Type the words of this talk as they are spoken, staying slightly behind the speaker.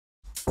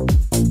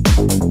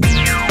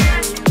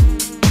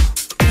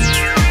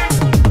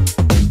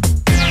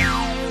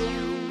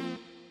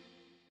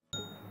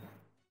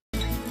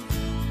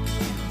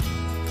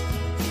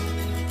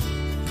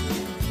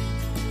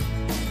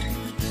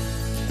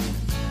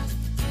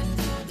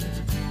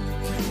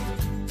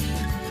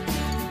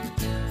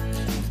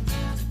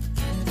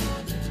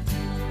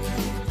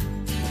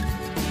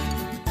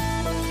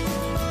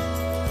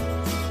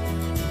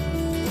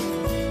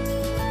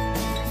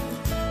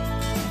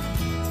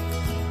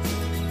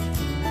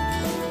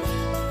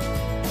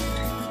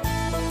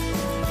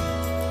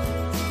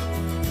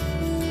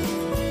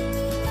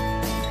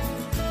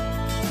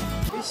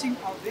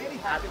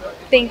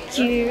Thank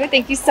you.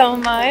 Thank you so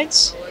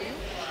much.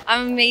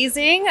 I'm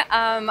amazing.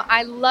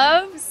 I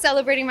love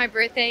celebrating my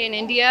birthday in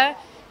India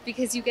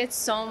because you get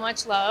so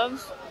much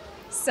love.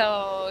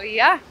 So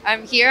yeah,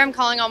 I'm here. I'm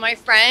calling all my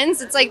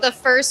friends. It's like the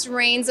first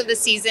rains of the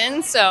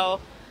season, so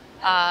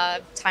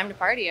time to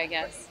party, I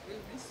guess.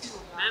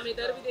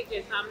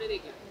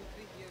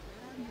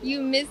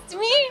 You missed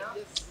me?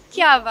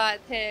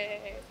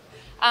 𝗂𝗵𝗲𝗁𝗂.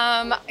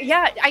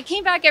 Yeah, I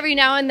came back every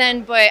now and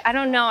then, but I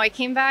don't know. I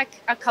came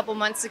back a couple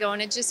months ago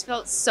and it just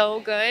felt so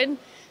good.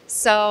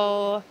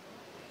 So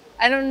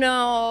I don't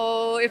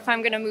know if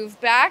I'm gonna move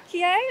back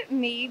yet.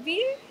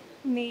 Maybe.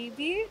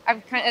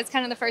 It's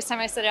kind of the first time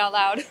I said it out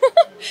loud.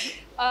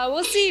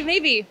 We'll see.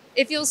 Maybe.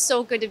 It feels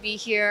so good to be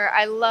here.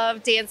 I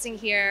love dancing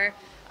here.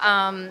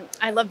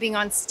 I love being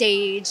on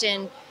stage,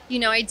 and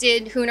I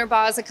did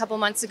𝗵𝗻𝗶 a couple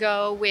months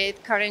ago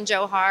with Karan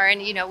Johar,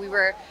 and we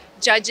were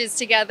judges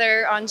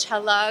together on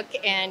𝗂𝗪𝗏,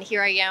 and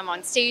here I am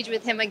on stage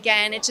with him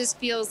again. It just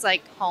feels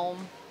like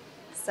home.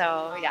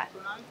 So yeah.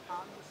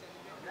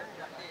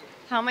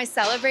 How am I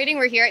celebrating?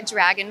 We're here at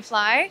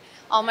Dragonfly.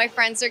 All my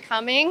friends are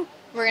coming.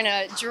 We're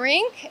gonna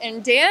drink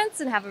and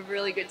dance and have a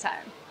really good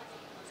time.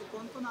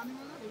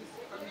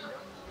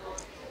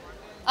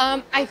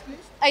 I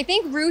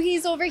think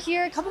𝗵𝗻𝗃's over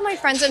here. A couple of my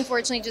friends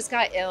unfortunately just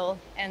got ill,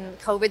 and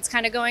COVID's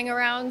kind of going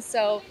around,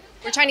 so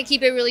we're trying to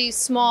keep it really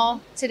small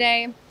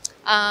today.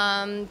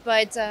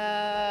 But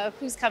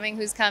who's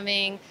coming?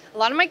 A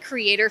lot of my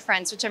creator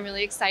friends, which I'm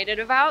really excited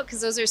about,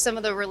 because those are some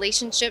of the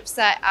relationships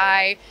that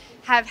I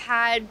have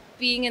had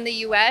being in the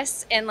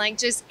US, and like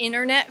just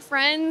internet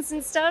friends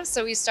and stuff.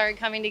 So we started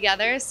coming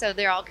together, so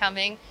they're all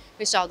coming.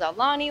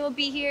 𝗵𝗏𝗍𝗏 will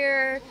be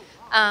here.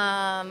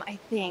 I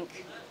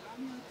think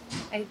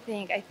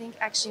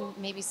actually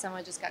maybe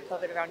someone just got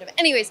COVID around him.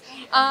 Anyways,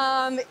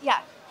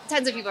 yeah,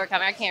 tons of people are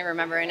coming. I can't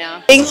remember right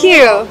now. Thank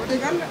you.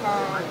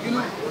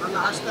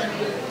 Last time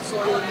we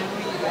saw your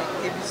movie like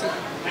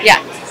𝗵𝗵𝗃.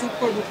 Yeah.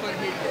 Super duper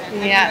hit.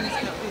 And Yeah.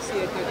 everyone is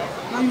appreciated.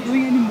 Now you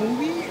doing any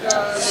movie?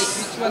 Like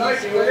which one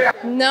is your...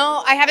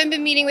 No, I haven't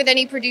been meeting with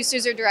any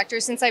producers or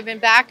directors since I've been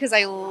back, because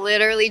I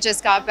literally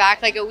just got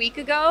back like a week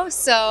ago.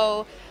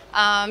 So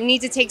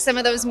need to take some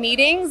of those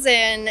meetings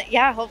and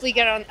yeah, hopefully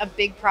get on a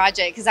big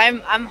project, because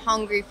I'm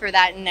hungry for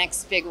that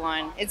next big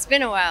one. It's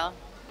been a while.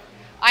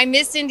 I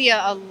miss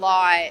India a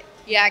lot.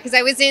 Yeah, because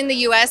I was in the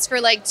US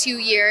for like 2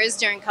 years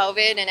during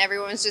COVID, and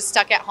everyone was just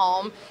stuck at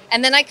home.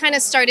 And then I kind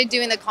of started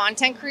doing the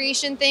content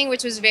creation thing,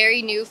 which was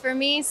very new for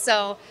me.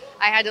 So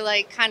I had to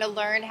like kind of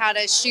learn how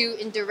to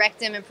shoot and direct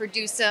them and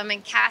produce them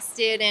and cast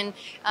it and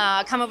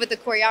come up with the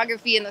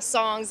choreography and the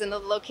songs and the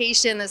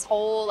location, this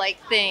whole like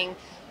thing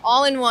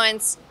all in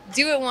once,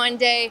 do it one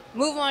day,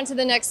 move on to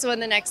the next one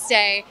the next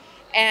day.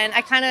 And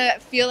I kind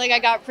of feel like I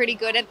got pretty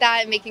good at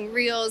that, making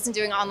reels and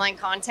doing online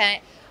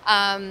content.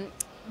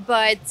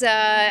 But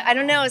I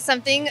don't know,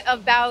 something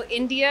about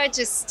India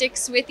just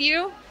sticks with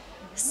you.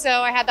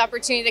 So I had the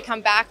opportunity to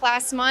come back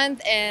last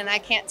month, and I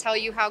can't tell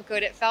you how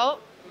good it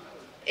felt.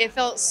 It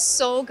felt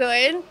so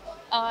good.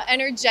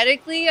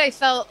 Energetically, I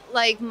felt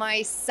like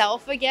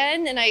myself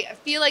again. And I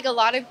feel like a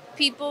lot of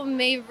people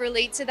may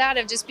relate to that,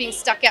 of just being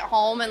stuck at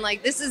home and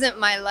like, this isn't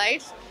my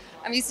life.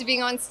 I'm used to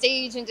being on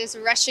stage and just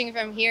rushing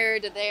from here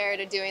to there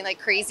to doing like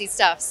crazy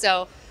stuff.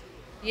 So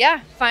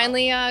yeah,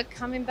 finally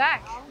coming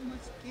back. How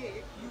much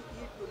cake you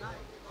eat tonight?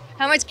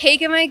 How much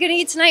cake am I gonna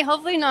eat tonight?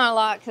 Hopefully not a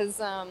lot,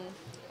 because I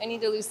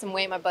need to lose some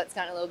weight. My butt's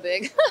gotten a little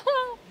big.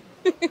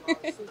 Super.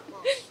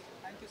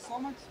 Thank you so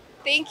much.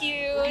 Thank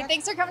you.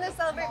 Thanks for coming to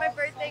celebrate my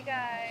birthday,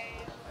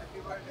 guys.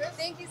 Happy birthday.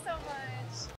 Thank you so much.